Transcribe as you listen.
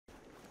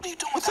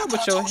doing? What's up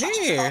with your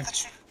hair?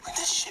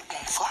 This shit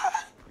won't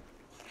fly.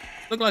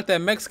 Look like that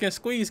Mexican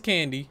squeeze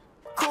candy.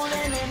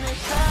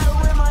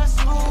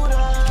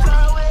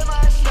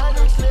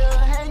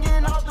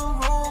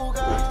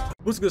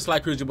 What's good, Sly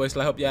Crew? Your boy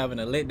Sly. I hope you're having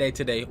a lit day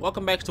today.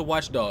 Welcome back to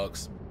Watch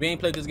Dogs. We ain't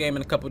played this game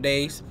in a couple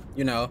days,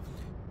 you know.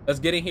 Let's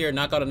get in here and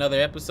knock out another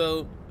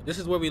episode. This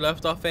is where we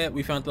left off at.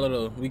 We found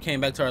we came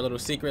back to our little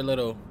secret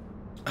little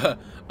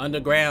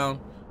underground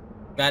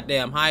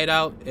goddamn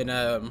hideout, and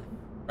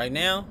right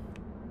now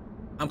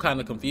I'm kind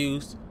of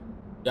confused.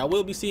 Y'all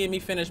will be seeing me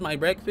finish my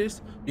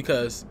breakfast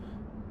because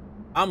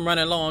I'm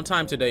running low on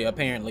time today,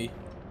 apparently.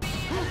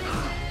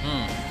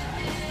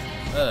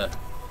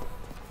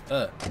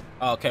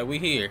 Okay, we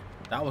here.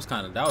 That was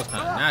kind of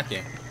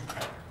knocking.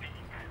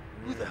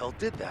 Who the hell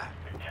did that?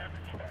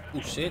 Oh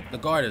shit, the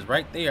guard is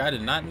right there. I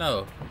did not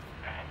know.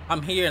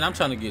 I'm here and I'm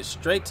trying to get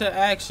straight to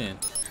action.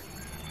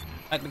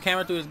 Like the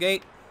camera through his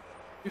gate.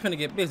 We finna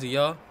get busy,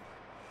 y'all.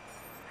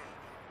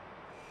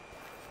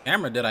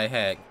 Camera did I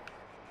hack?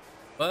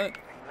 But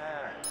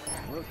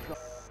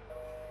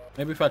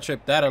maybe if I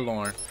trip that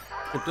alarm.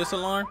 Trip this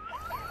alarm?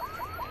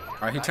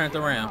 Alright, he turned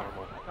around. I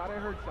thought I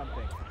heard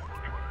something.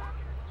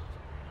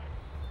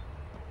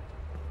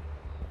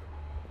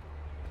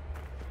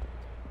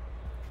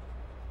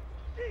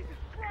 Jesus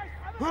Christ,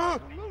 I'm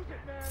about to lose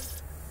it, man.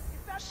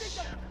 If that thing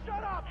doesn't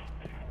shut up.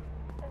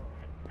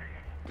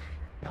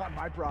 Not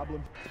my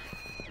problem.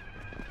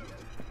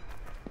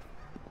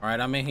 Alright,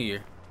 I'm in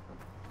here.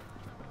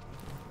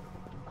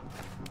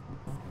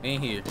 In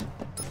here.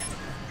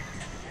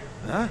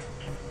 Huh?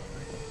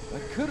 I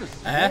could have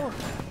sworn.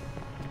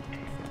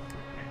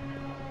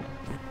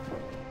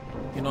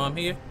 You know I'm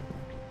here?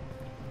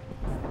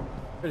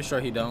 Pretty sure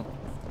he don't.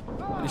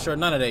 Pretty sure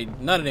none of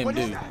them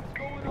do.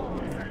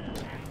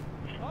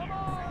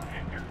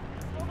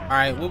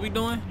 Alright, what we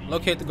doing?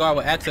 Locate the guard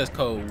with access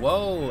code.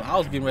 Whoa, I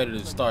was getting ready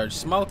to start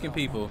smoking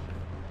people.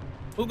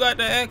 Who got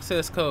the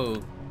access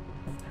code?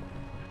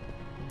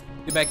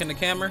 Get back in the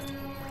camera.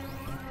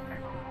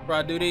 Before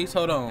I do these,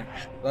 hold on.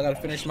 I gotta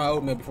finish my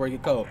oatmeal before it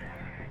get cold.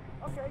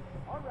 Okay,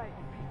 alright,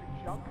 you piece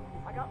of junk.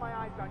 I got my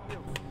eyes on you.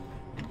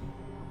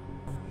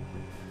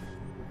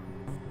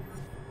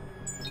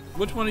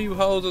 Which one of you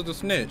hoes is a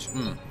snitch?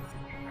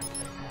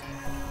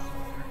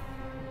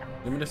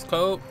 Give me this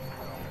code.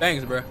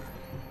 Thanks, bruh.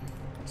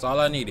 That's all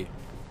I needed.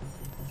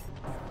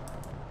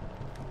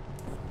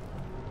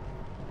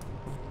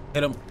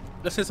 Hit him.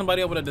 Let's hit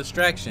somebody up with a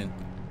distraction.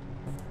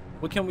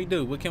 What can we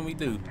do? What can we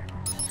do?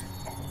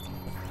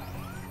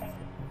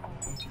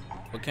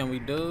 What can we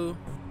do?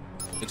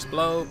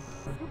 Explode.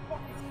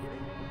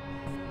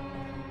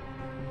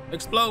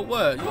 Explode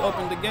what? You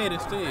opened the gate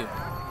instead.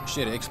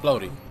 Shit, it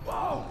exploded.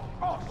 Whoa!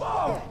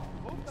 Whoa!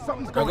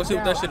 Something's Go see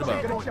what that shit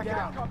about. We're gonna check it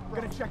out. We're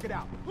gonna check it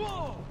out.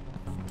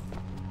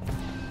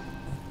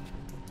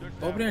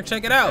 Go over there and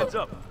check it out. Let's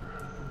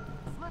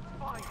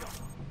find him.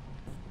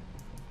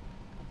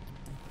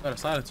 Got a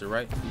silencer,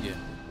 right? Yeah.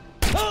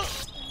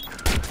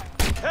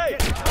 Hey,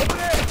 over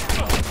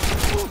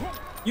there!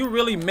 You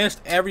really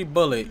missed every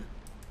bullet.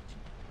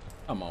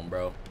 Come on,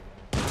 bro.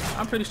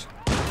 I'm pretty sure.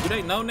 Do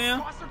they know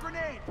now? Toss a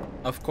grenade.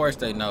 Of course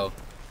they know.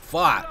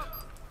 Fuck.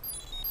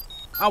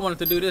 I wanted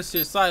to do this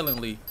shit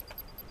silently.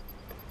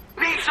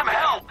 Need some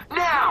help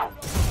now.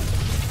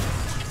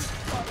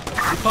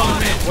 You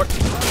calling in?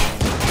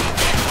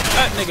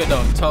 That nigga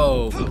done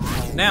told.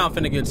 Now I'm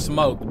finna get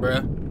smoked,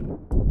 bruh.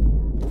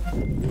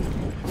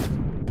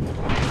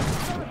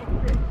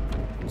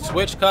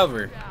 Switch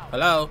cover.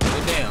 Hello?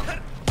 Get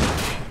down.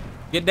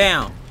 Get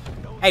down.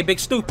 Hey, big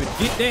stupid,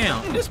 get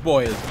down. This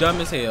boy is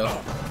dumb as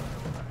hell.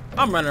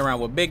 I'm running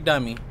around with big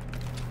dummy.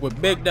 With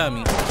big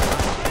dummy.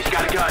 He's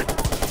got a gun.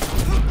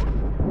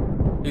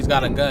 He's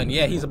got a gun.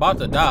 Yeah, he's about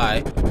to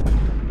die.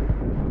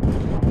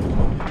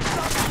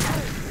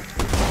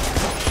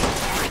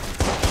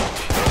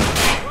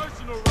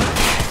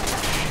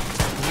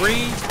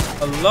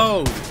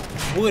 Reload.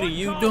 What are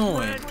you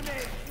doing?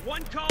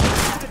 One call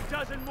and a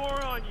dozen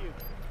more on you.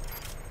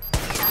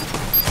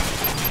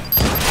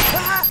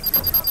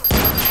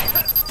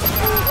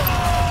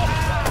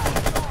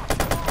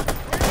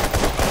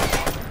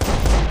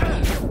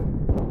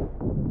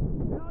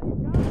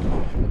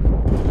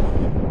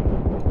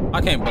 I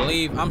can't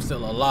believe I'm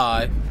still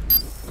alive.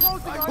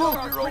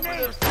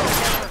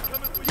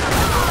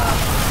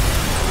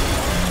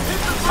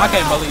 I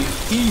can't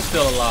believe he's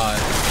still alive.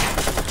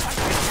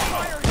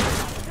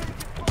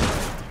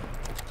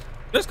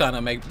 This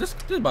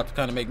about to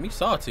kind of make me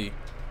salty.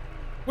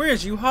 Where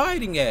is you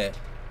hiding at,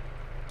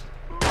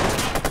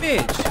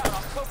 bitch?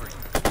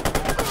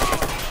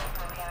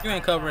 You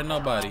ain't covering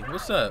nobody.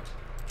 What's up?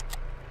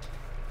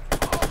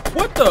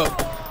 What the?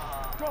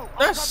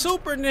 That's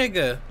super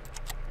nigga.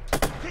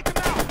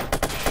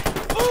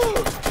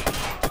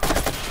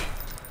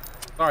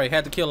 Sorry,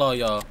 had to kill all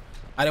y'all.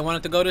 I didn't want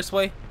it to go this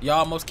way. Y'all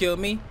almost killed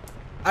me.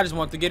 I just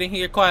wanted to get in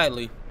here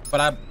quietly, but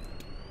I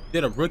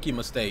did a rookie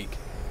mistake.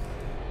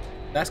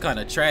 That's kind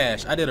of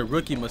trash. I did a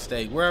rookie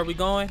mistake. Where are we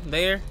going?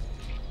 There?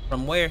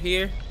 From where?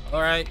 Here? All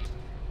right.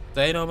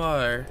 Say no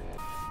more.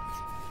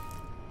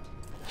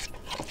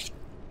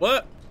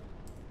 What?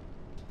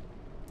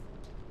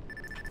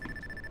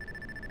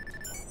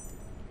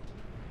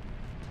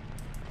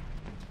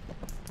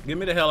 Get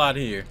me the hell out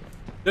of here.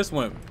 This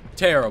went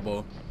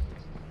terrible.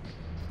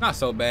 Not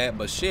so bad,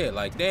 but shit,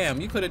 like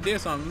damn, you could have did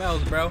something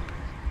else, bro.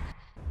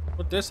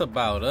 What this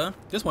about, huh?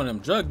 This one of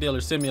them drug dealer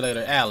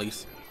simulator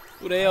alleys.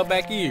 Who the hell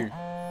back here?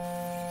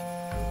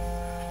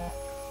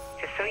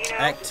 Just so you know,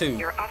 Act 2.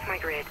 You're off my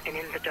grid and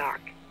in the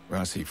dark.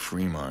 Rossi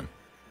Fremont.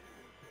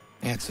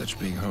 They had such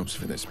big hopes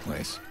for this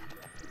place.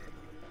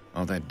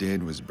 All that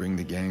did was bring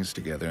the gangs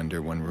together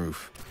under one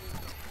roof.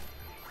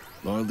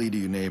 Loyalty to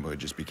your neighborhood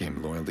just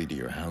became loyalty to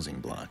your housing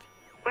block.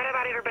 What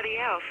about everybody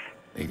else?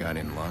 They got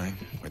in line,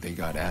 or they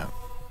got out.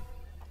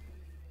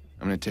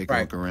 I'm gonna take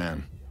a look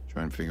around,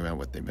 try and figure out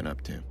what they've been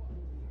up to.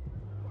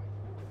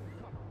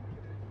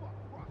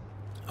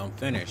 I'm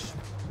finished.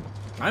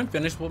 I'm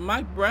finished with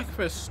my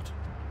breakfast.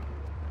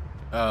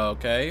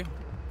 Okay.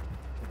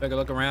 Take a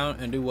look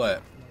around and do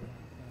what?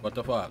 What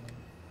the fuck?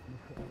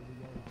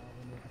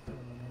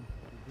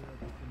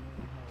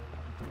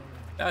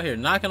 Out here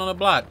knocking on the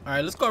block. All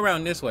right, let's go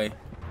around this way.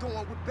 Going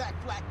with back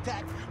flat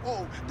tack.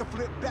 Oh, the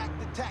flip back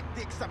the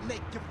tactics. I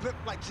make you flip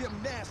like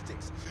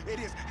gymnastics. It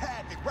is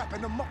havoc,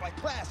 wrapping them up like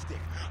plastic.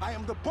 I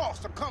am the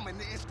boss, I'm coming,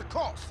 it's the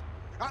cost.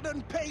 I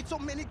done paid so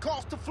many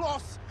costs to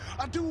floss.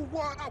 I do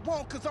what I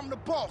want cause I'm the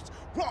boss.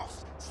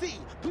 Ross, see,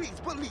 please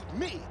believe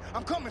me.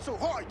 I'm coming so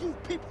hard, you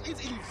people,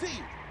 it's easy.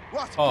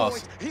 Ross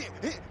boys,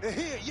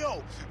 here,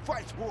 yo.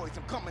 Fights boys,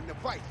 I'm coming to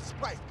fight.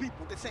 Splice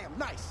people that say I'm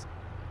nice.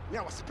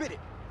 Now I spit it,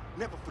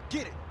 never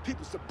forget it.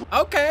 People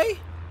okay.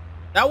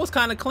 That was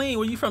kind of clean.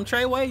 Were you from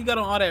Treyway? You got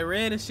on all that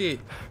red and shit.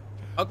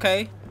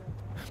 Okay.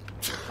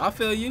 I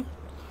feel you.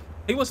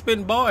 He was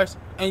spitting bars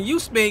and you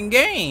spitting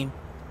game.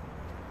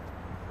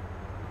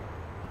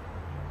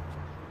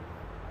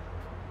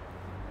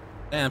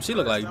 Damn, she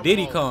look like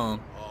Diddy Kong.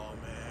 Oh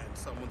man,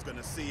 someone's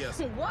gonna see us.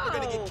 Whoa, We're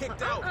gonna get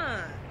kicked out.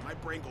 My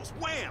brain goes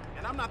wham,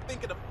 and I'm not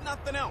thinking of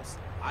nothing else.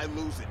 I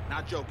lose it,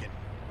 not joking.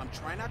 I'm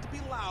trying not to be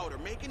loud or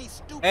make any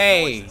stupid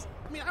noises.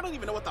 I mean, I don't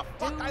even know what the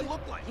fuck I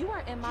look like. You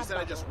are in my She said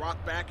I just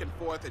rocked back and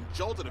forth and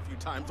jolted a few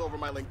times over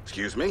my link.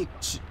 Excuse me?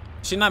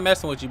 She not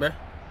messing with you, bruh.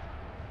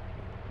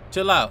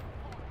 Chill out.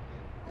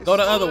 Go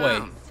the other way.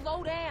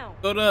 Slow down.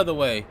 Go the other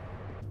way.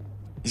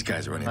 These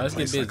guys are running the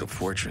place like a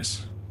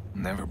fortress.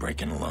 Never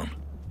breaking alone.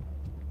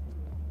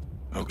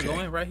 Okay.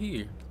 Going right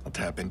here. I'll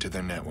tap into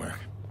their network,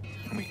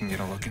 and we can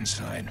get a look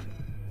inside.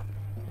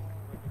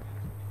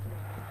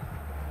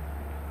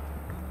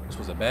 This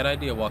was a bad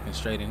idea walking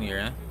straight in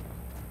here, huh?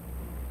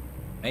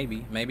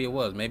 Maybe it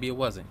was, maybe it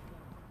wasn't.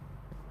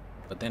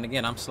 But then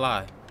again, I'm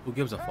sly. Who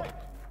gives a fuck?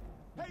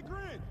 Hey,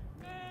 Grin,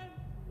 man,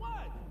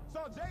 what?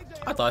 Saw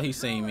JJ I thought he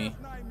seen me.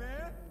 last night,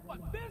 man.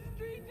 What, this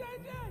street,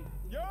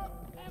 JJ?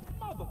 Yup. And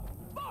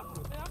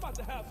motherfucker, man, I'm about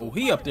to have some Oh,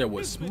 he up there fun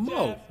with this bitch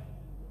smoke. ass.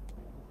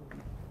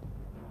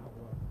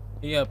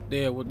 He up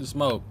there with the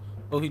smoke.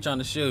 Who he trying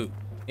to shoot?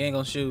 He ain't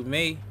gonna shoot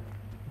me.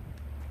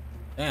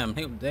 Damn,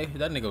 that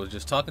nigga was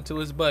just talking to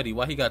his buddy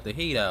while he got the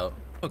heat out.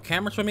 No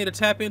cameras for me to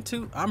tap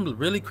into? I'm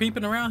really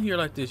creeping around here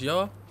like this,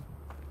 y'all.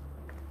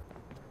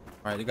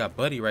 Alright, they got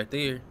Buddy right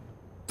there.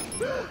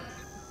 Yo,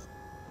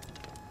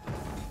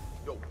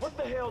 what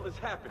the hell is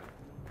happening?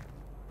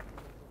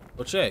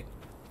 Go check.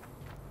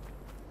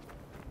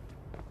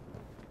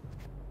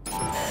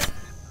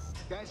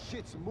 That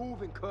shit's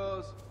moving,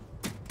 cuz.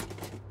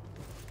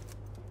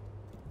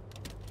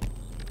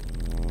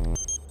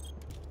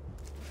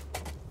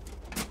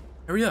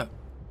 Hurry up.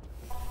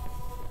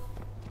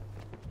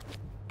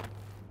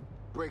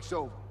 Break's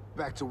over.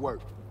 Back to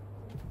work.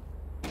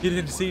 He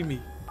didn't see me.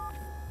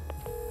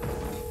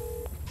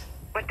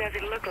 What does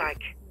it look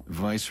like?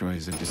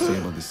 Viceroys have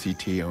disabled the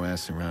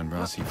CTOS around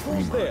Rossi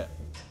Fremont.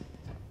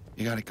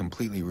 You got it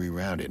completely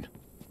rerouted.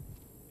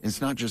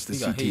 It's not just the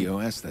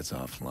CTOS that's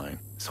offline.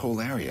 This whole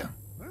area.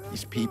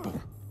 These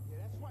people.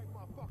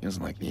 Feels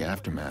like the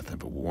aftermath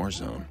of a war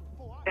zone.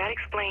 That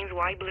explains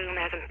why Bloom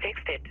hasn't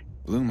fixed it.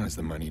 Bloom has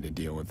the money to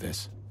deal with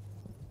this.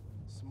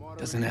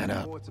 Doesn't add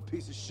up. It's a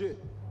piece of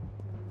shit.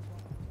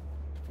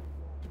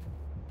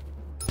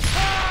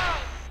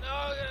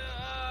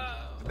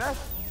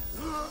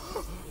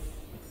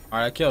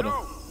 Alright, I killed him.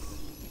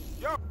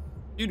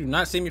 You do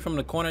not see me from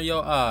the corner of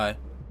your eye.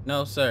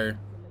 No, sir.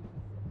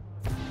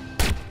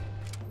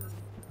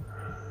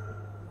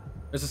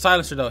 There's a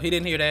silencer, though. He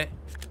didn't hear that.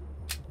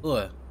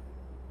 Ugh.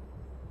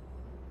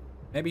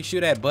 Maybe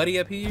shoot at Buddy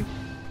up here?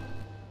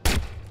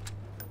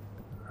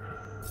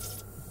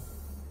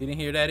 He didn't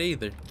hear that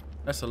either.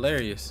 That's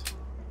hilarious.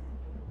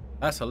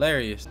 That's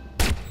hilarious.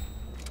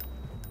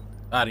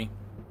 Got him.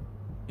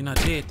 You're not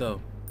dead,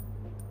 though.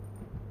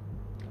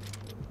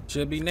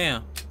 Should be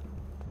now.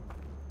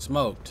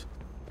 Smoked.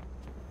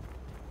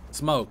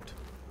 Smoked.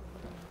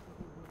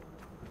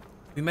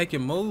 We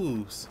making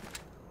moves.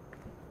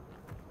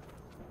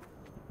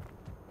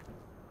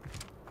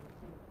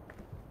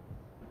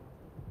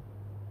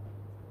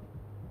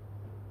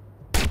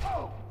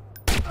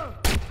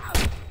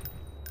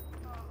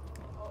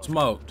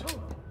 Smoked. What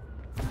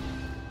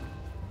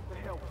the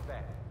hell was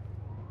that?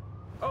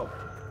 Oh,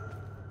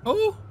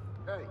 Who?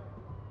 Hey,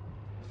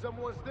 if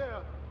someone's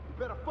there, you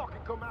better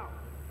fucking come out.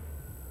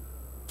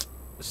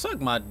 Suck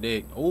my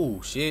dick.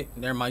 Oh shit.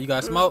 Never mind. You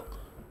got smoke?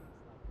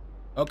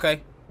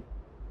 Okay.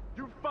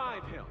 You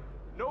find him.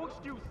 No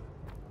excuses.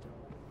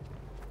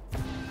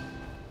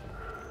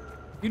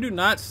 You do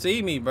not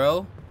see me,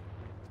 bro.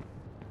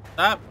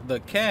 Stop the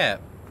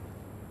cap.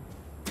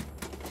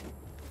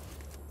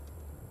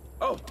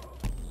 Oh.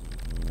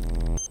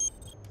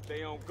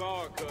 Stay on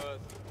guard, cuz.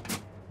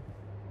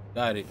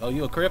 Got it. Oh,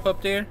 you a crip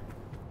up there?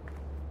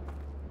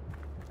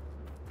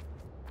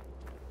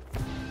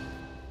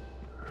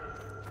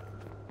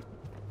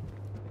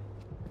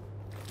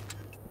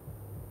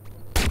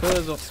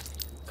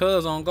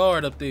 Cuz on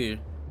guard up there.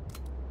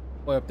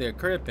 Boy up there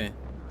cripping.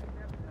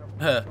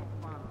 Huh.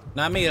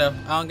 Not me though.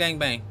 I don't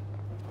gangbang.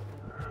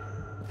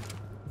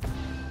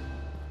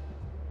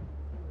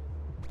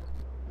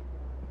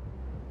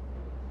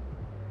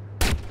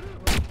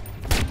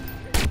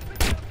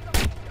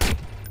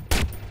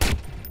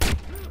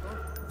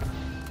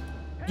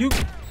 You.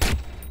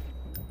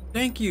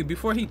 Thank you.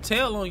 Before he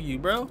tail on you,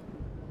 bro.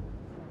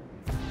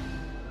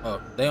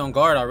 Oh, they on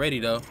guard already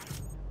though.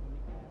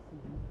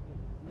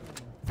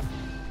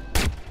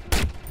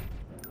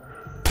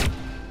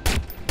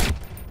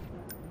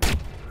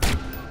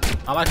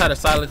 I like how the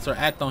silencer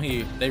act on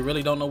here. They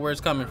really don't know where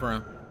it's coming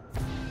from.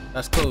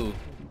 That's cool.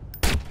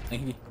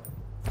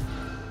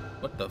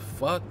 What the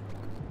fuck?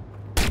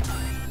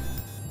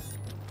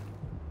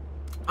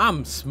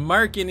 I'm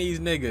smirking these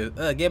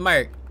niggas. Get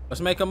Merc.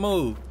 Let's make a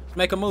move. Let's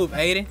make a move,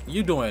 Aiden.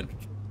 You're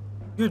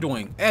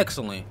doing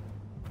excellent.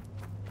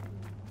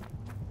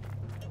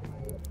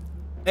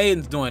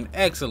 Aiden's doing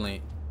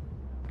excellent.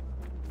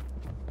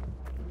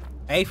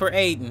 A for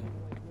Aiden.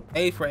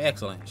 A for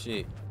excellent.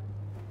 Shit.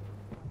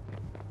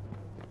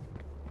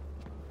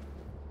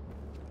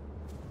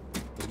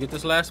 Let's get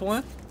this last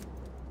one.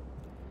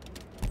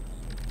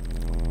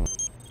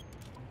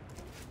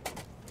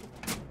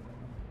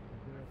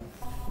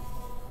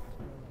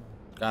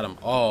 Got them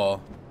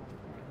all.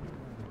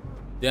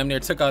 Damn near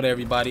took out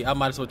everybody. I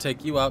might as well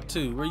take you out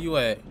too. Where you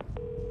at?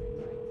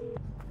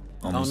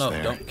 Almost I don't know.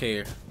 there. Don't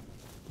care.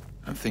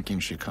 I'm thinking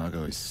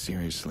Chicago is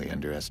seriously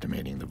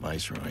underestimating the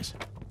Viceroys.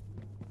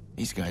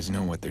 These guys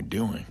know what they're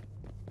doing.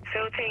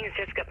 So things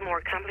just got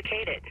more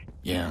complicated.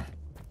 Yeah.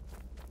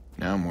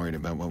 Now I'm worried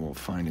about what we'll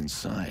find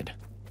inside.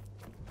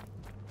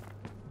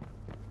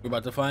 We're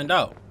about to find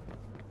out.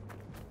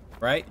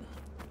 Right?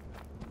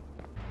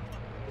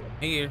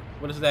 Here.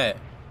 What is that?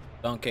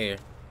 Don't care.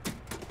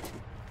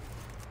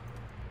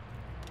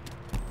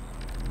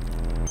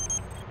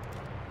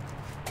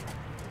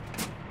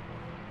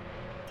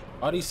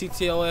 All these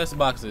CTOS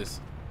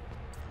boxes.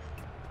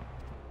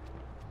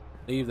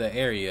 Leave the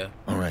area.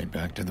 All right,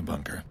 back to the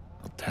bunker.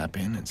 I'll tap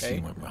in and see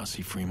what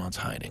Rossi Fremont's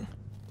hiding.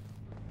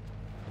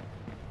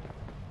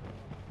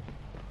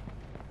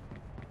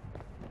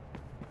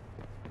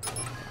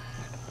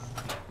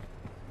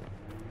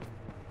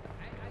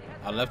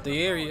 I left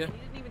the area. He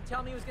didn't even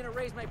tell me he was gonna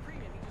raise my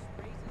premium. He just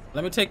raised his...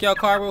 Let me take y'all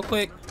car real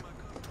quick.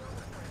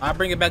 I'll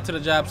bring it back to the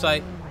job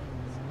site.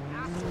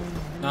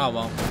 No, I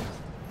won't.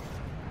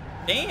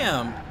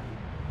 Damn.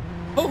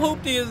 Who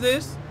hoopty is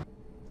this?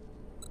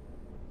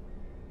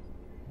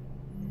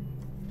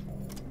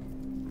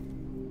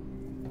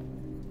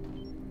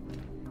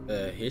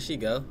 Here she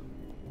go.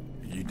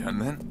 You done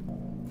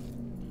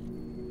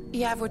then?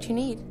 You have what you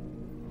need.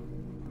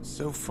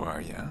 So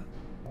far, yeah.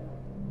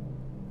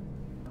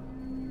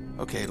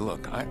 Okay,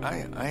 look,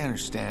 I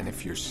understand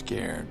if you're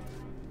scared.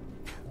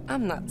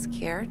 I'm not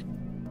scared.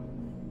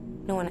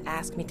 No one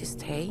asked me to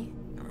stay.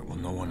 Well,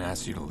 no one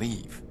asked you to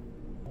leave.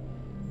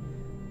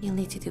 You'll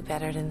need to do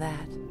better than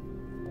that.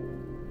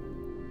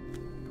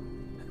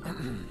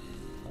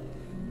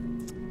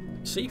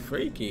 She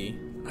freaky.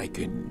 I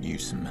could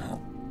use some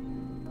help.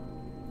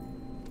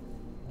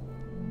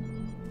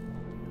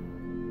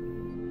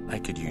 I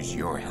could use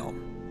your help.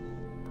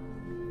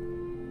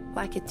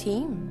 Like a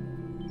team.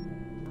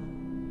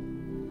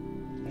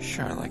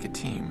 Sure, like a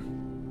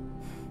team.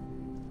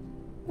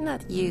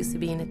 Not used to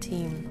being a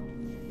team.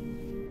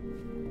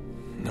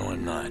 No,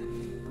 I'm not.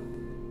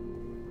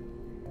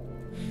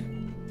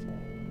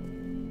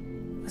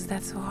 Was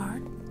that so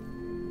hard?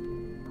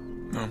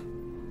 No.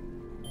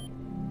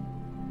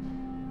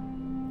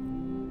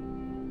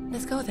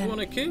 Let's go then. You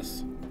want a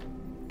kiss?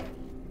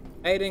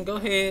 Aiden, go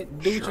ahead.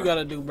 Do what you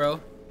gotta do,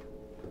 bro.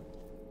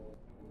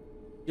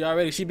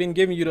 She been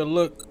giving you the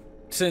look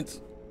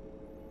since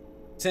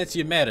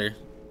you met her.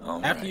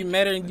 After you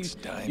met her and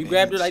you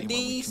grabbed her like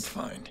these.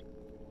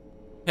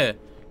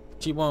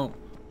 She want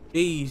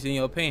these in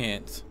your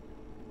pants.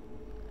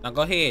 Now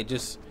go ahead,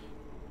 just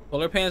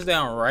pull her pants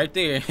down right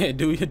there and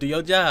do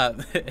your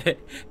job.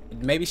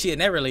 Maybe she'll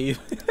never leave.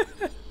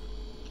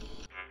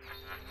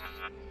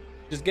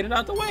 Just get it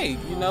out the way,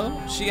 you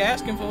know? She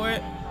asking for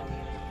it.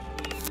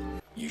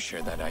 You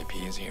sure that IP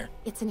is here?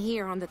 It's in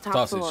here on the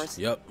top floors.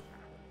 Yep.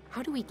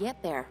 How do we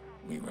get there?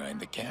 We ride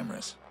the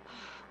cameras.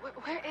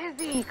 Where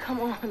is he? Come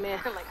on, man.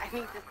 Like, I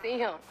need to see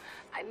him.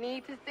 I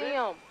need to see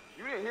him.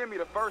 You didn't hear me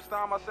the first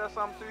time I said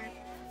something to you?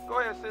 Go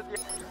ahead, Cynthia.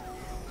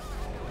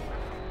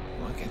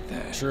 Look at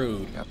that. True.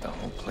 You got the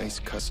whole place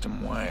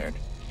custom wired.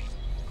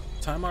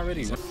 Time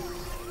already.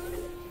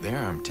 They're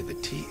armed to the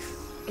teeth.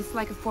 It's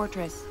like a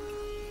fortress.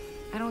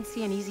 I don't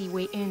see an easy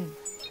way in.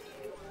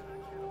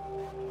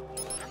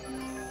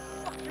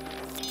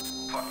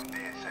 Fucking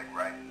dead sick,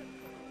 right?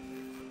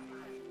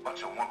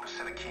 Bunch of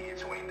 1% of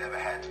kids who ain't never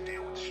had to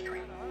deal with the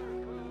street.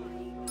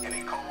 And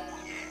they cold?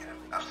 Yeah,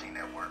 I've seen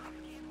that work.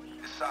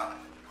 It's solid.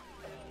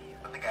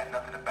 But they got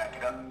nothing to back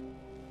it up.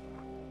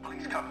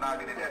 Police come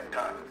knocking at that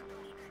gun.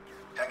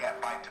 I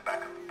got bite to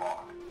back up the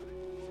bar.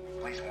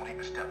 Police won't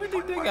even step. What do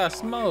you think I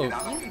smoked?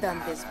 You've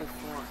done this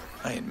before.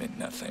 I admit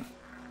nothing.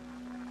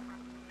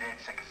 Dead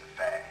sick is a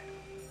fad.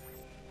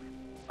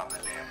 I'm the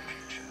damn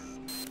future.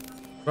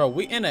 Bro,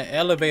 we in an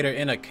elevator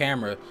in a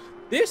camera.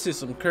 This is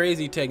some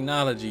crazy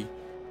technology.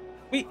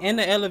 We in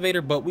the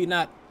elevator, but we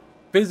not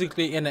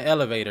physically in the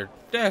elevator.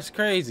 That's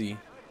crazy.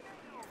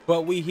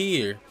 But we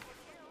here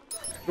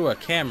through a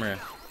camera.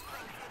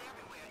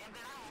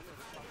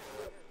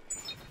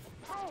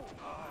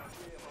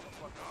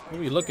 What are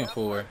we looking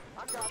for?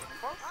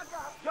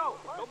 Yo,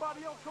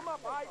 nobody else come up,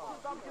 alright?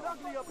 It's about to get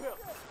ugly up here.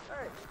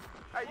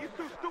 Hey, you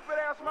two stupid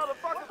ass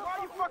motherfuckers, why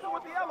are you fucking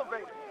with the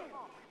elevator?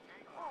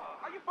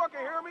 Are you fucking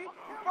hear me? You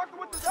fucking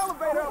with this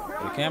elevator up here.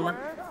 The camera?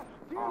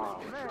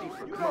 Oh, man,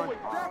 you know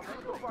exactly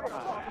what the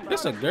fuck.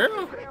 This a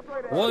girl?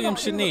 William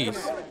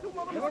Shanice.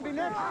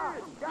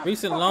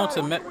 Recent loan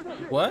to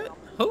what?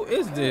 Who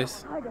is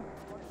this?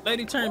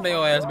 Lady, turn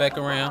your ass back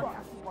around.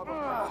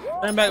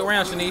 Turn back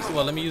around, Shanice.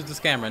 Well, let me use this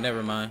camera.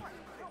 Never mind.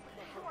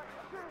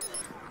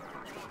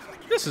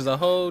 This is a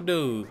whole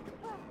dude.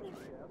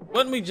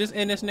 Wasn't we just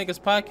in this nigga's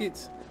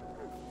pockets?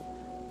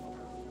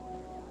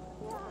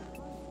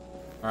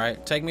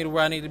 Alright, take me to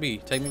where I need to be.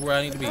 Take me where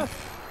I need to be. You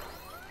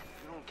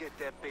don't get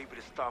that baby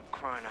to stop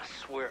crying, I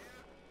swear.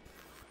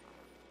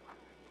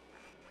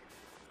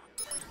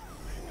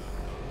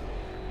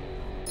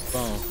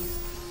 Boom.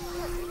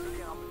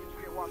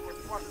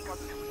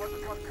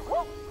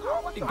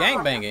 He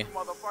gangbanging.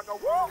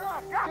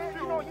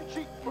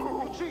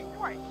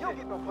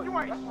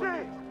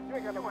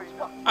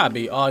 I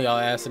beat all y'all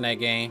ass in that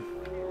game.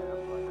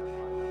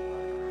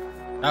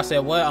 I said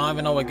what? I don't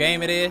even know what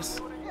game it is.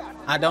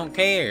 I don't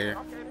care.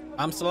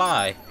 I'm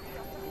Sly.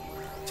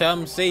 Tell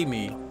them see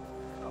me.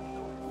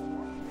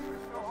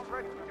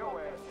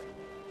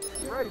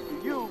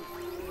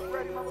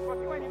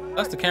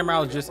 That's the camera I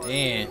was just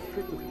in.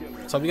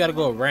 So we gotta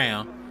go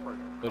around.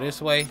 Go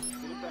this way.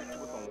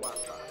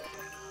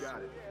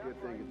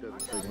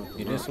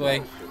 Go this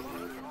way.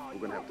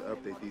 We're gonna have to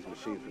update these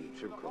machines when the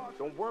chip comes.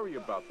 Don't worry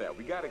about that.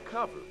 We got it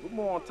covered. We're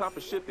more on top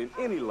of shit than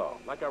any law.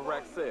 Like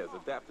Iraq says,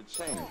 adapt to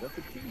change. That's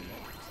the key.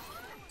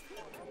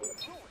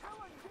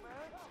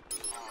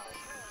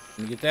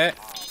 Let me get that.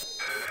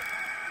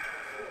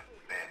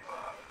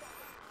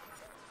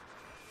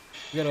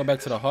 We gotta go back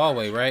to the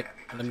hallway, right?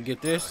 Let me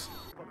get this.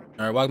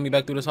 All right, walk me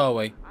back through this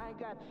hallway. I ain't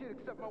got shit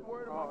except my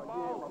word of my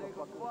balls,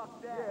 nigga.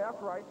 Fuck that. Yeah,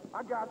 that's right.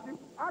 I got you.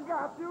 I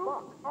got you.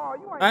 Oh,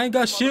 you ain't. I ain't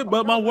got shit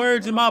but my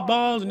words and my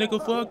balls,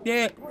 nigga. Fuck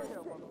that.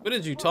 What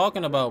is you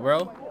talking about,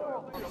 bro?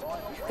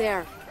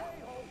 There.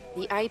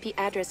 The IP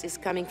address is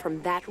coming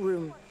from that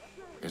room.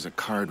 There's a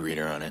card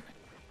reader on it.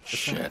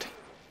 Shit.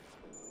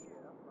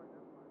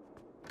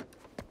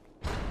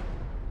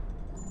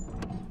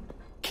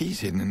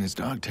 Key's hidden in his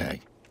dog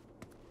tag.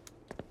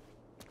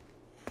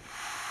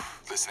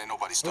 Listen, ain't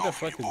nobody What stalking the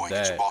fuck you, boy. is Get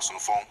your that? boss on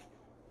the phone.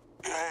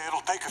 Yeah,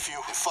 it'll take a few.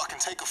 It'll fucking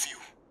take a few.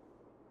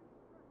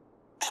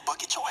 Bedbug,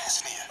 get your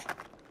ass in here.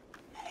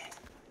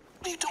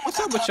 What are you doing? What's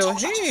up with your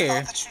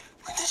hair?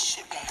 This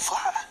shit won't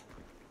fly.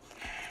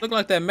 Look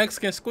like that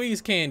Mexican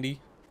squeeze candy.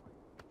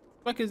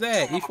 Fuck is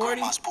that?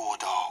 E40?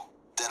 Bulldog.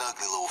 That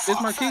ugly little This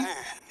fuck. Marquis?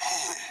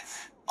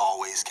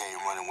 Always came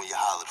running when you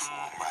hollered for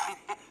him, right?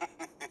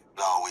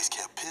 But I always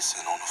kept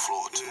pissing on the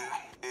floor, too.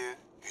 Yeah.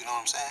 You know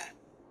what I'm saying?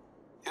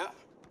 Yeah.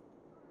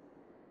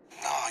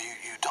 No,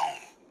 you don't.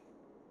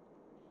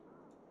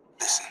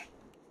 Listen.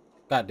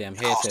 Goddamn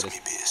It costs headset me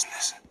is.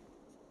 business.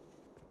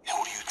 And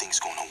who do you think's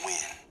gonna win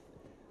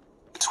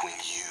between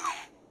you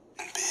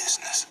and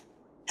business?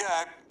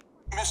 Yeah,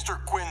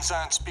 Mr. Quinn's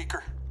on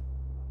speaker.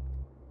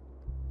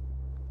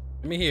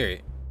 Let me hear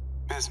it.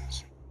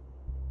 Business.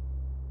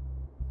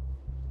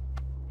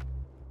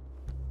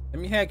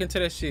 Let me hack into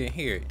that shit and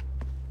hear it.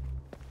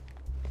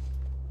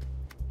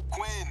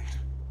 Quinn.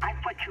 I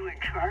put you in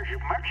charge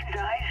of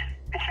merchandise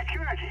and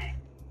security.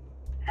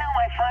 Now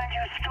I find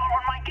you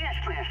stolen my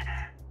guest list.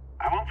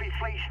 I won't be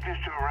fleeced,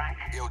 Mr. Iraq.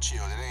 Yo,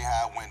 chill. That ain't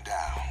how it went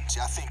down.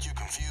 See, I think you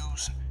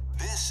confused.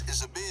 This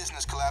is a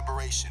business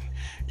collaboration.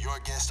 Your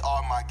guests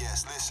are my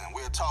guests. Listen,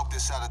 we'll talk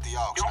this out at the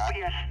auction. Don't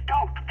be a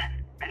stoat,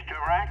 Mr.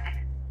 Iraq.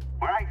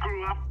 Where I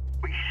grew up,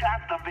 we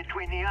shot them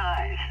between the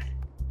eyes.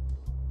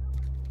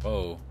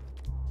 Oh.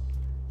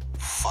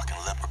 Fucking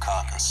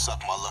leprechaun can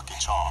suck my lucky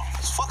charm.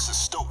 This fuck's a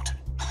stoat.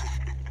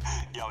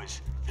 Yo,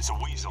 it's a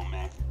weasel,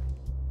 man.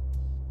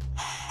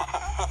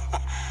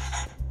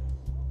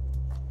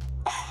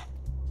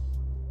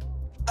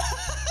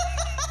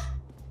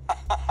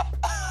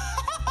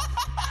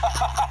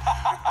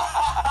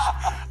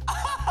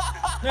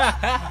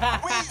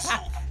 Weasel.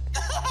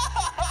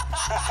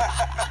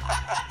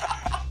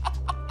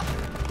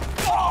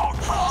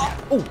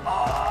 Ooh.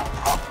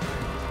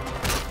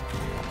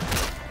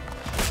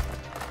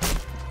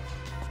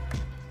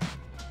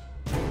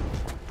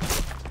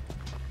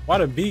 Why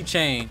the beat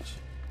change?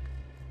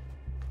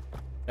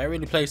 I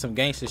really played some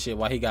gangster shit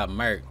while he got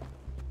murked.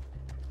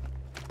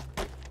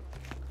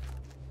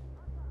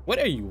 What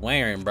are you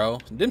wearing, bro?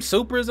 Them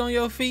supers on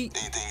your feet?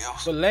 Anything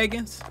else? With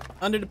leggings?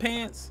 Under the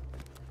pants?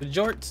 The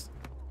jorts?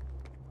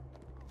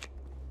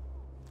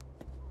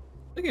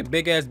 Look at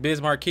big ass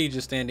Biz Marquee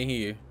just standing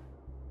here.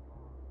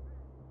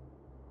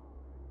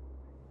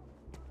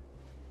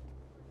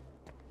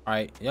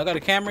 Alright, y'all got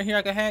a camera here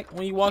I can hack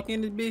when you walk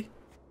in this bitch?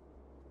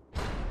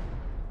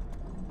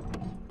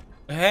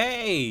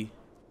 Hey!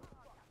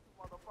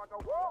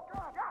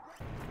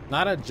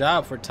 Not a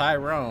job for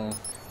Tyrone.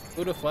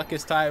 Who the fuck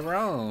is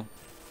Tyrone?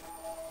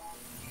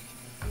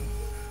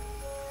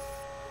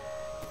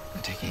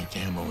 I'm taking a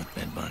gamble with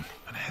Bedbug,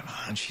 but I have a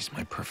hunch he's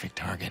my perfect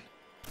target.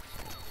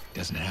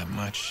 Doesn't have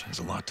much, has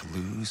a lot to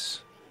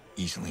lose,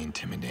 easily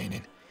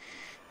intimidated,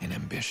 and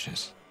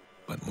ambitious,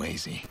 but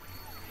lazy.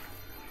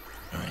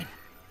 Alright,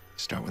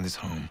 start with his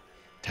home,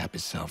 tap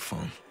his cell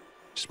phone,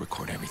 just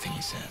record everything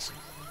he says.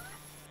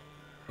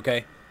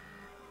 Okay.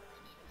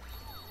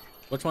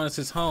 Which one is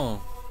his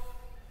home?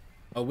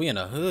 Oh, we in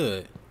the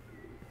hood.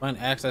 Find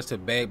access to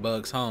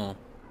Bedbug's home.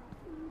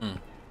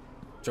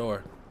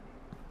 Sure.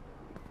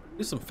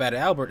 There's some Fat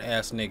Albert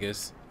ass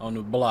niggas on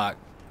the block.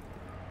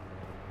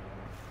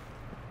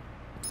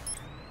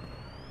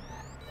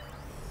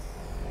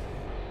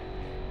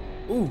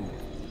 Ooh,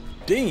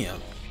 damn.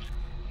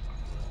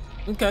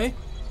 Okay.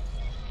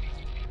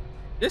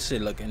 This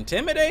shit look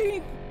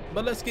intimidating,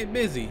 but let's get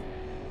busy.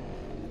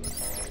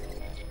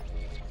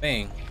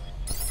 Bang.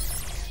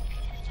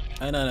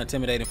 Ain't nothing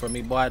intimidating for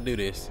me, boy. I do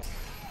this.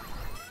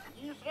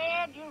 You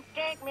said you'd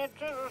take me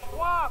to the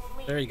swamp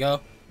meet. There you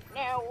go.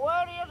 Now,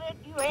 what is it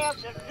you have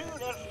to do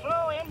that's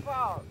so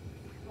involved?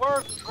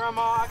 Work,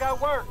 Grandma. I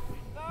got work.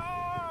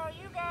 Oh,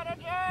 you got a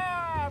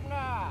job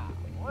now.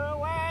 Well,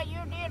 why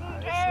you didn't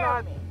It's tell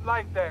not me?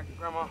 like that,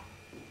 Grandma.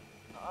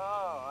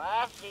 Oh,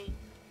 I see.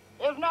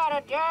 It's not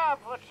a job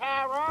for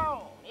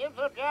Tyrone. It's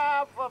a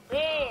job for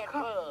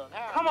Bedbug.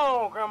 Come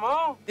on,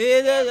 Grandma.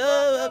 It's a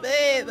job for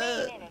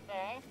Bedbug.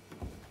 Anything?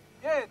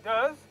 Yeah, it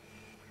does.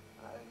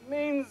 It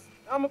means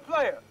I'm a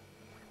player.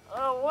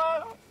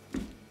 What?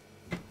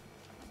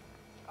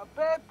 A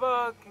bed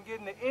bug can get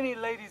into any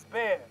lady's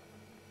bed.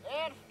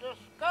 That's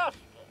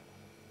disgusting.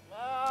 No,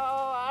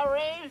 I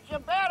raised you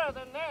better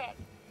than that.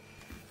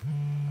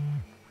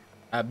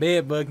 A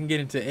bedbug can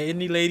get into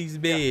any lady's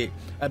bed.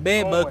 A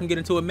bedbug can get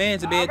into a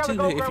man's bed too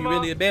if you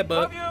really a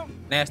bedbug.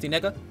 Nasty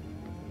nigga.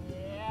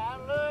 Yeah, I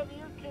love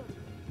you too.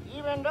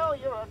 Even though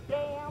you're a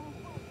damn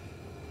fool.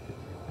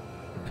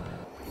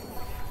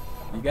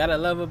 You gotta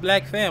love a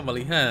black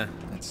family, huh?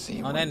 Let's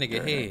see on that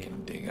nigga I head.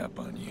 can dig up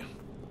on you.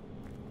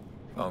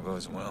 If all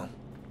goes well,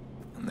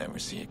 I'll never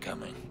see it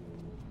coming.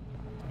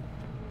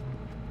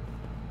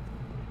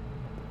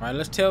 All right,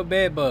 let's tell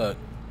Bedbug.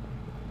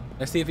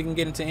 Let's see if he can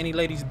get into any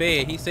lady's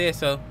bed. He said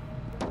so.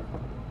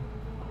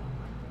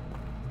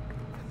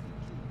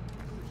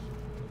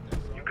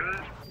 You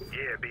good?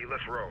 Yeah, B,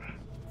 let's roll.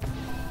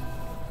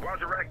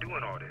 Why's Iraq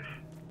doing all this?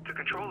 To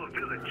control a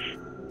village,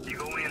 you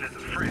go in as a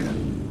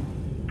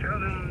friend. Tell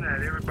them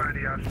that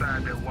everybody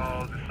outside their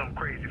walls is some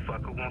crazy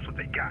fucker who wants what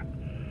they got.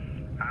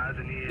 Eyes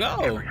and ears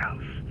in every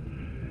house.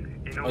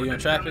 You know what you in they're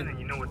traffic? selling and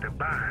you know what they're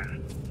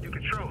buying. You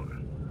control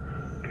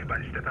it.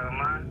 Anybody step out of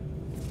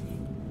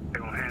line,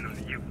 they're gonna hand them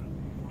to you.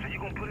 So you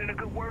gonna put in a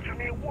good word for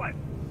me or what?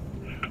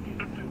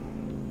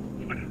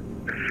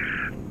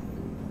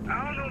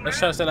 I don't know, man. Let's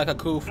try to say like a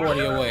cool 40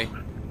 away.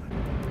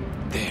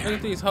 There. Look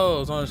at these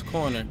hoes on this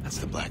corner. That's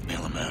the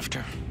blackmail I'm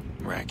after.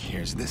 Rack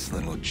hears this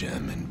little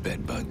gem and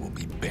Bedbug will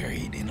be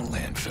buried in a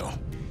landfill.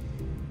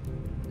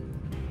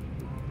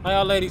 How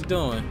y'all ladies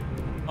doing?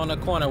 On the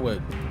corner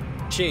with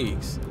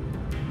cheeks.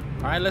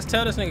 Alright, let's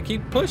tell this nigga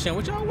keep pushing.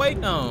 What y'all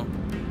waiting on?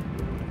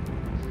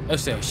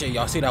 Let's say shit,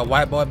 y'all see that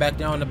white boy back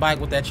there on the bike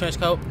with that trench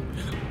coat?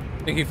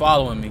 I think he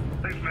following me.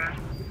 Thanks, man.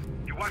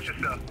 You watch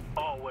yourself.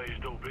 Always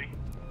do, B.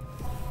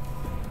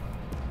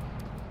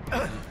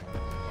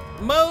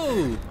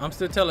 Move! I'm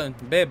still telling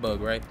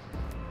Bedbug, right?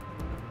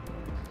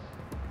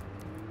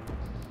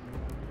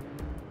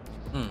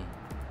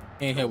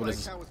 He ain't here with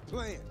his. He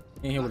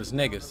ain't here with his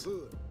niggas.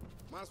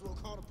 Might as well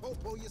call the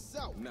popo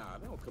yourself. Nah,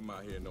 they don't come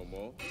out here no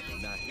more.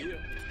 Not here.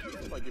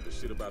 Nobody give a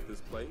shit about this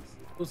place.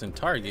 Who's in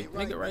Target?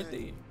 Nigga right there.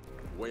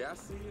 The way I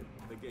see it,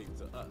 they gave it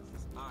to us.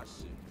 It's our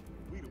shit.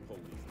 We the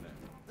police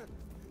now.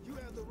 You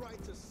have the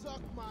right to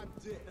suck my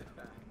dick.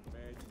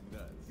 Man, you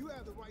nuts. You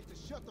have the right to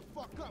shut the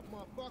fuck up,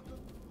 motherfucker.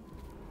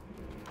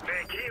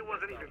 Man, kid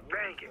wasn't even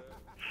banging.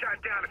 Shot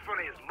down in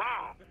front of his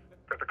mom.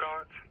 Got the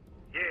cards?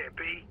 Yeah,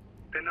 B.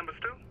 Their numbers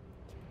too?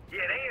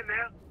 Yeah, they in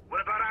there.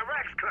 What about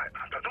Iraq's cut?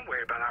 Don't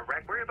worry about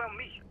Iraq. Worry about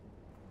me.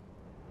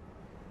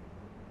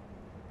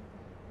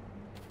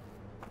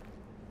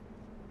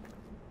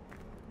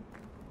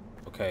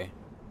 Okay.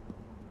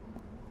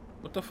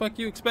 What the fuck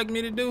you expect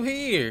me to do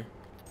here?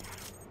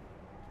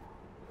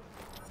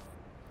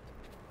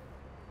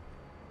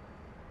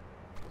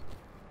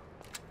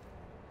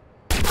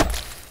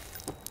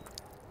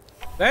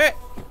 That.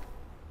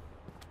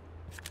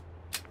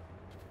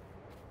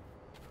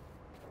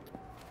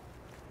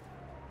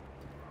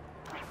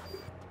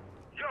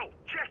 Yo,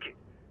 check it.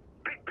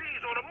 Big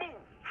B's on the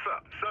move.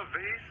 Sup,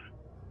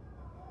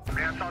 V's?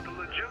 May I talk to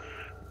Lil Juice?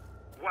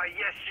 Why,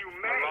 yes, you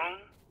may.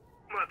 Alone?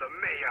 Mother,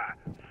 may I?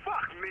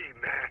 Fuck me,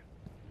 man.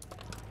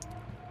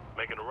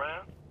 Making a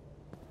round?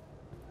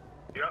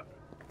 Yup.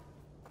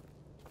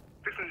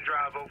 Fixing to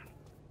drive over.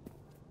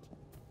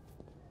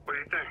 What do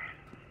you think?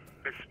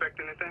 Expect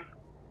anything?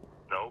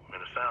 No,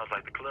 and it sounds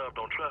like the club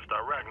don't trust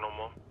Iraq no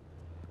more.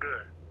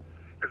 Good.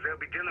 Because they'll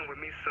be dealing with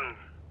me soon.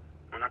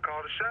 When I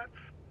call the shots,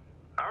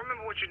 I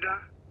remember what you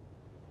done.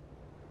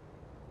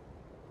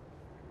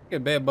 Look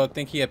at Bedbug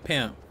think he a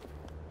pimp.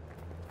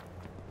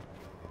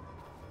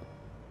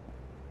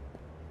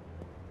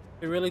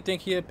 You really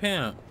think he a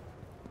pimp?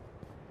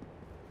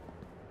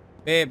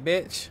 Bad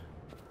bitch.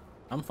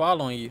 I'm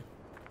following you.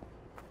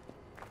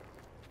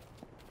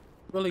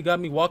 Really got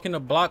me walking the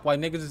block while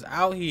niggas is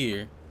out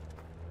here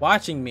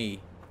watching me.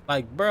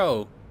 Like,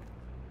 bro.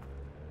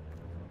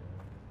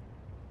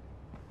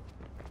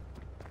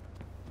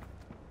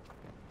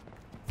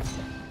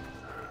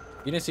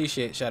 You didn't see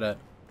shit. Shut up.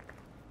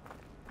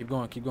 Keep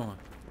going. Keep going.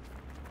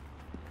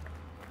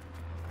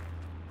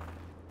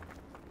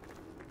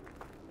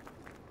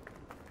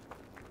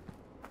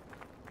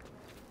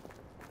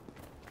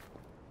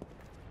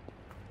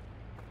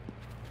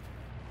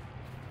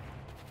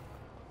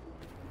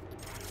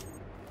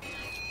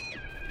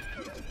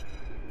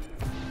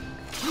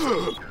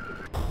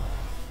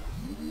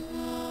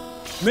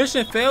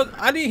 Mission failed.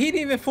 He didn't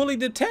even fully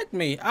detect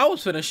me. I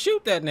was finna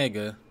shoot that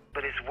nigga.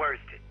 But it's worth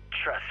it.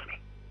 Trust me.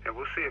 And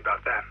we'll see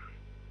about that.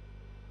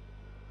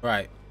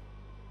 Right.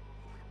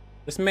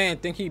 This man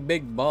think he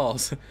big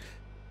balls.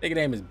 Nigga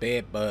name is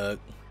Bedbug.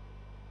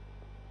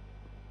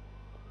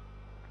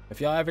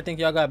 If y'all ever think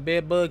y'all got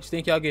bed bugs,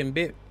 think y'all getting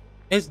bit,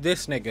 it's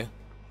this nigga.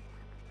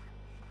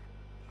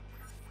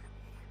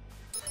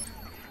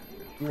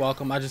 You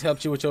welcome. I just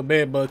helped you with your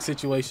bed bug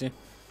situation.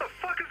 What the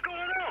fuck is going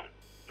on?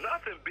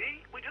 Nothing, B.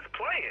 We just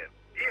playing.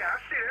 Yeah, I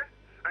see it.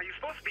 Now you're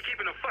supposed to be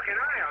keeping a fucking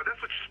eye out.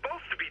 That's what you're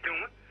supposed to be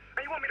doing.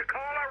 And you want me to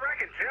call Iraq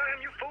and tell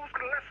him you fools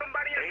could let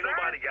somebody inside? Ain't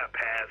nobody got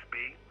past,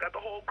 B. Got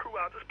the whole crew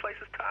out. This place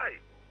is tight.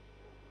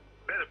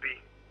 Better be.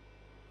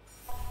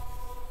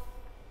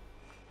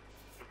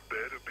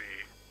 Better be.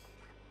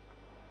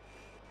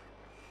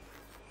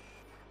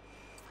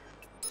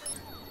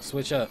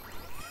 Switch up.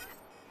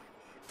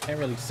 Can't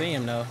really see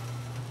him though.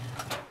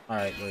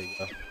 Alright, there you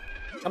go.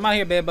 Come out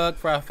here, Bedbug,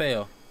 before I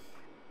fail.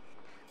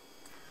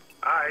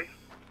 Alright.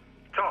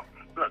 Talk.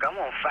 Look, I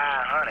want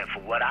 500 for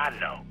what I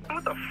know.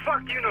 What the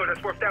fuck you know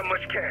that's worth that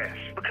much cash?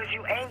 Because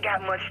you ain't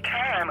got much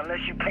time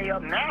unless you pay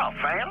up now,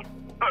 fam.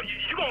 Oh,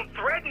 you gonna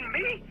threaten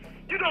me?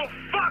 You don't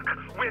fuck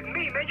with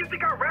me, man. You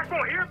think Iraq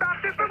won't hear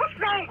about this, man? What's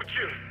wrong with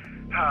you?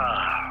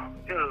 Oh,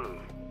 dude.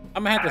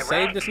 I'm gonna have to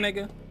save this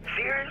nigga.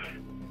 Serious?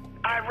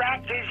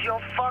 Iraq is your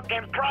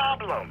fucking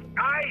problem.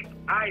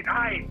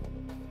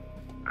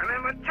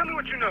 Man, tell me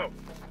what you know.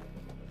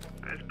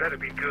 This better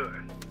be good.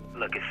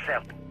 Look, it's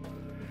simple.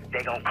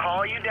 They gonna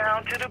call you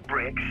down to the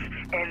bricks,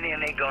 and then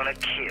they gonna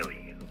kill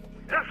you.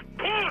 That's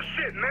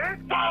bullshit,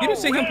 man. Whoa, you didn't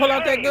see him pull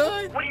out that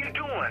gun? What are you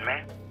doing,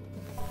 man?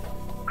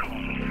 Come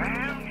on,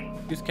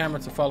 fam. Use camera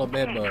to follow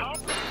Bedbug.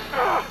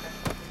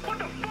 What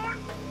the fuck?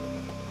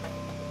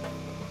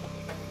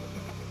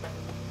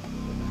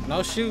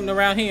 No shooting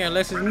around here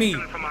unless it's me. You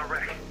see that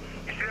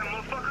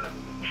motherfucker?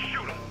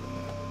 Shoot him.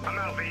 I'm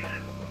out, V's.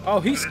 Oh,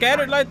 he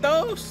scattered like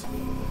those?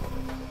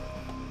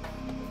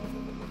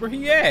 Where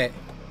he at?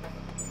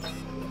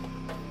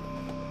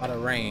 Out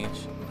of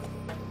range.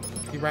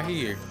 He right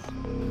here.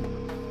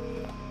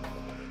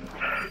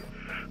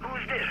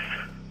 Who's this?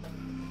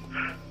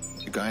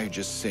 The guy who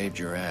just saved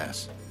your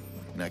ass.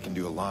 And I can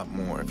do a lot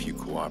more if you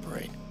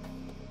cooperate.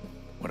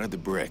 What are the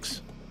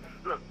bricks?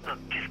 Look,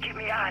 just get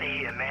me out of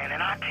here, man,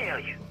 and I'll tell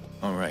you.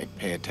 All right,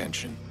 pay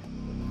attention.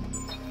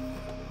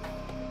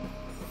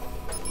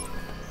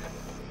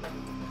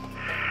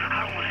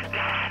 I wanna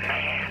die,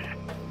 man.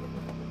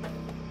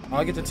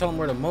 I get to tell him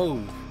where to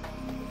move.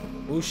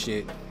 Oh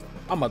shit.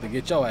 I'm about to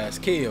get your ass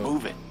killed.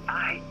 Move it.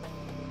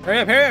 Hurry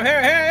up, hurry up, hurry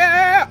up,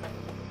 hurry up!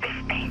 This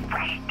ain't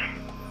right.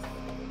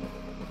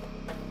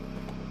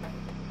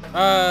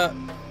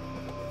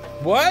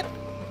 What?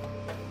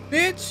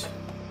 Bitch?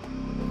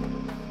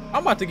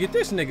 I'm about to get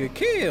this nigga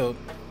killed.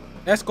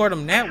 Escort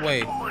him that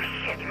way.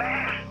 Bullshit,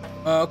 man.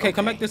 Okay,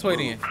 come back this way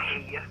then.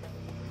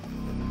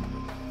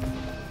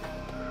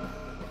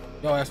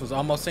 Your ass was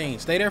almost seen.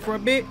 Stay there for a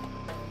bit.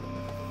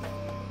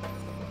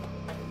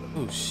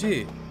 Oh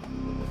shit.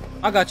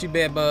 I got you,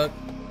 Bedbug.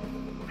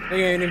 You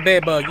ain't even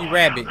Bedbug, you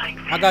rabbit.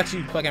 I got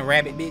you, fucking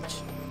rabbit,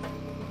 bitch.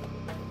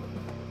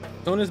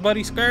 Soon as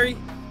buddy scurry,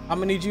 I'm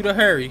gonna need you to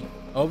hurry.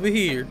 Over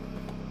here.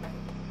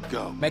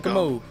 Go. Make a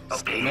move.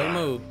 Okay. Make a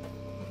move.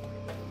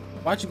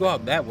 Why'd you go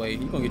out that way?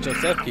 You gonna get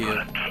yourself killed.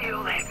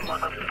 Kill that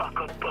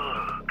motherfucker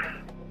Bug.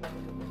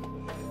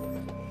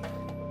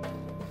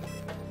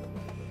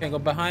 Can't go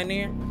behind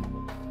there.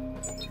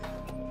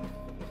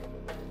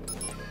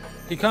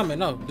 He coming.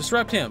 No,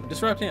 disrupt him.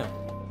 Disrupt him.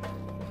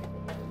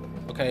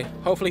 Okay.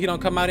 Hopefully he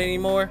don't come out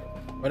anymore.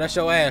 Or that's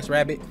your ass,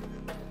 rabbit.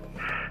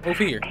 Move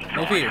here.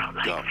 Move here.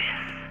 Go.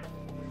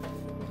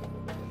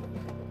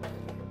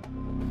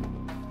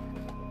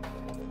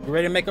 You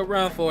ready to make a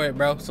run for it,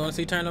 bro? As soon as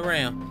he turn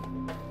around.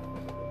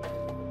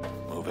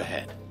 Move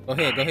ahead. Go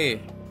ahead. Go ahead.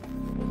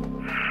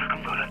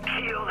 I'm gonna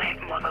kill that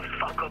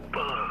motherfucker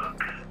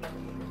Bug.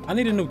 I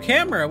need a new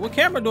camera. What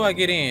camera do I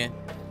get in?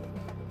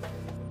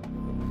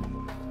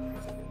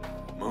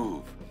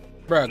 Move.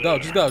 Bro, go.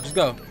 Just go. Just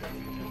go.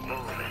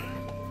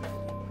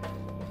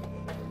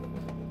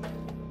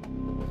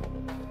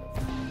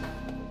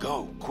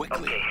 Go,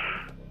 quickly. Okay.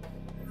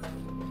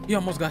 He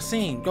almost got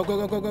seen. Go, go,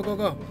 go, go, go, go,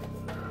 go.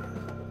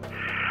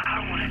 I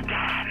don't wanna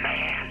die,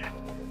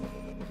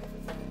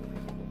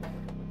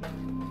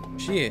 man.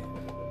 Shit.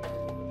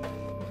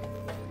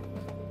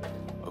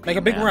 Okay, Make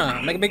a big now.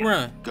 run. Make a big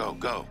run. Go,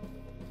 go.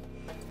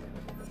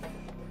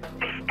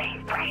 This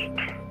ain't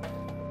right.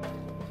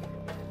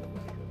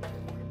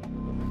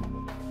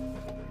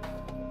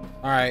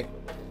 Alright.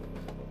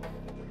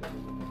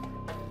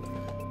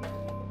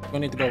 We're gonna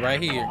need to go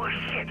right here. Oh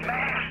shit,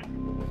 man.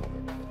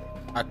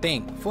 I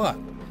think. Fuck.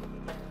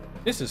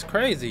 This is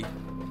crazy.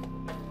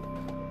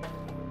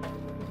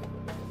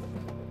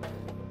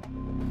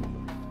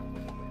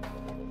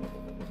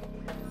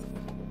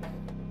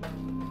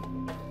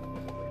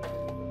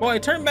 Boy,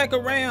 turn back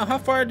around. How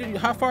far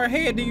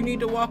ahead do you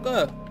need to walk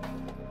up?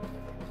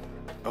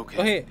 Okay.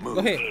 Go ahead. Move. Go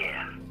ahead.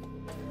 Yeah.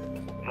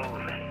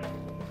 Moving.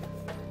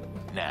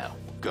 Now,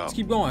 go. Let's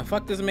keep going.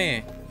 Fuck this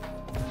man.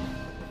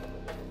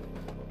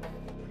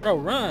 Bro,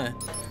 run.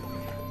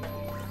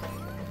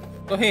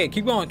 Go ahead.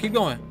 Keep going. Keep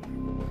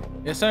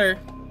going. Yes, sir.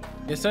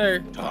 Yes, sir.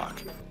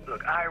 Talk.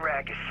 Look,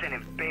 Iraq is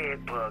sending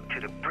Bedbug to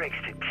the bricks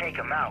to take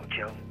him out,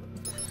 Joe.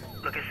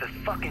 Look, it's a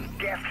fucking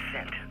death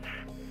sentence.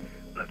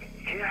 Look,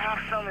 he'll have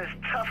some of his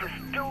toughest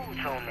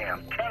dudes on there,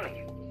 I'm telling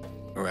you.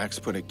 Iraq's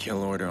put a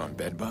kill order on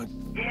Bedbug?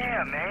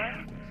 Yeah,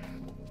 man.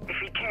 If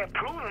he can't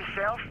prove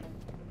himself,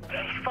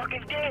 then he's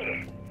fucking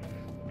dead.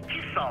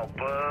 You saw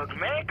Bug,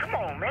 man. Come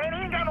on, man.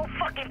 He ain't got no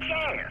fucking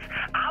chance.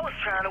 I was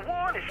trying to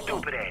warn his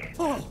stupid ass.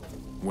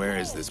 Where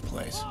is this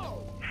place?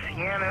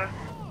 Sienna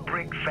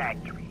Brick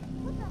Factory.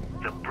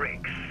 The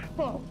bricks.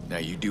 Now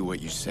you do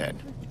what you said.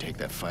 You take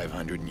that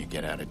 500 and you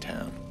get out of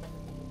town.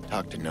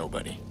 Talk to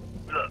nobody.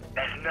 Look,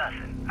 that's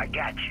nothing. I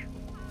got you.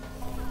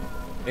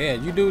 Yeah,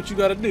 you do what you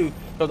gotta do.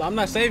 Cause I'm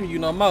not saving you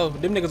no more.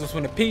 Them niggas was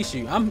finna piece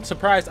you. I'm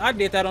surprised I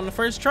did that on the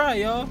first try,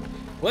 y'all.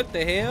 What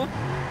the hell?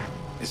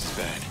 This is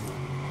bad.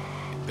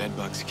 If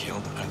Bedbug's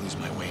killed, I lose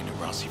my way into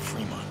Rossi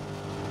Fremont.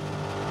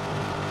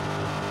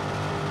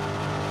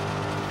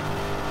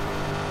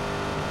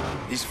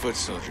 These foot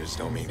soldiers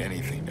don't mean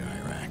anything to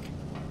Iraq.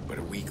 But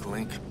a weak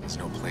link is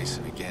no place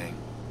in a gang.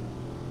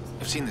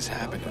 I've seen this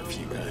happen to a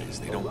few guys.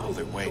 They don't pull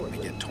their weight and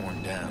they get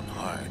torn down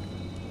hard.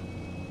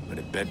 But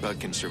if Bedbug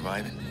can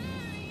survive it,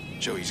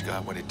 show he's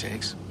got what it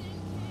takes,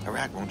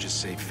 Iraq won't just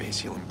save face,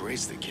 he'll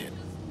embrace the kid.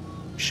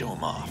 Show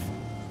him off.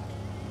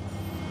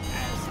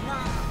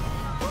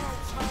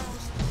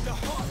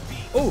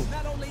 Ooh.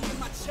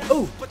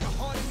 Ooh.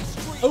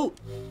 Ooh.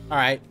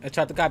 Alright, I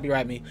tried to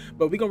copyright me.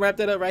 But we gonna wrap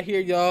that up right here,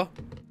 y'all.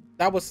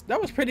 That was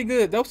pretty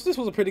good. This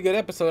was a pretty good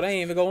episode. I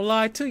ain't even gonna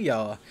lie to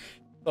y'all.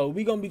 So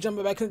we gonna be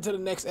jumping back into the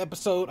next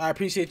episode. I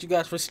appreciate you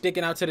guys for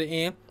sticking out to the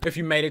end. If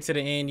you made it to the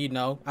end, you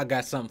know I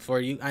got something for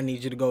you. I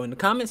need you to go in the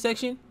comment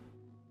section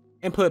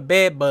and put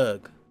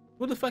Bedbug.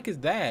 Who the fuck is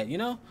that? You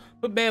know,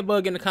 put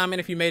Bedbug in the comment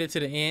if you made it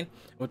to the end.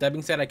 With that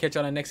being said, I'll catch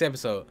you on the next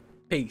episode.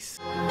 Peace.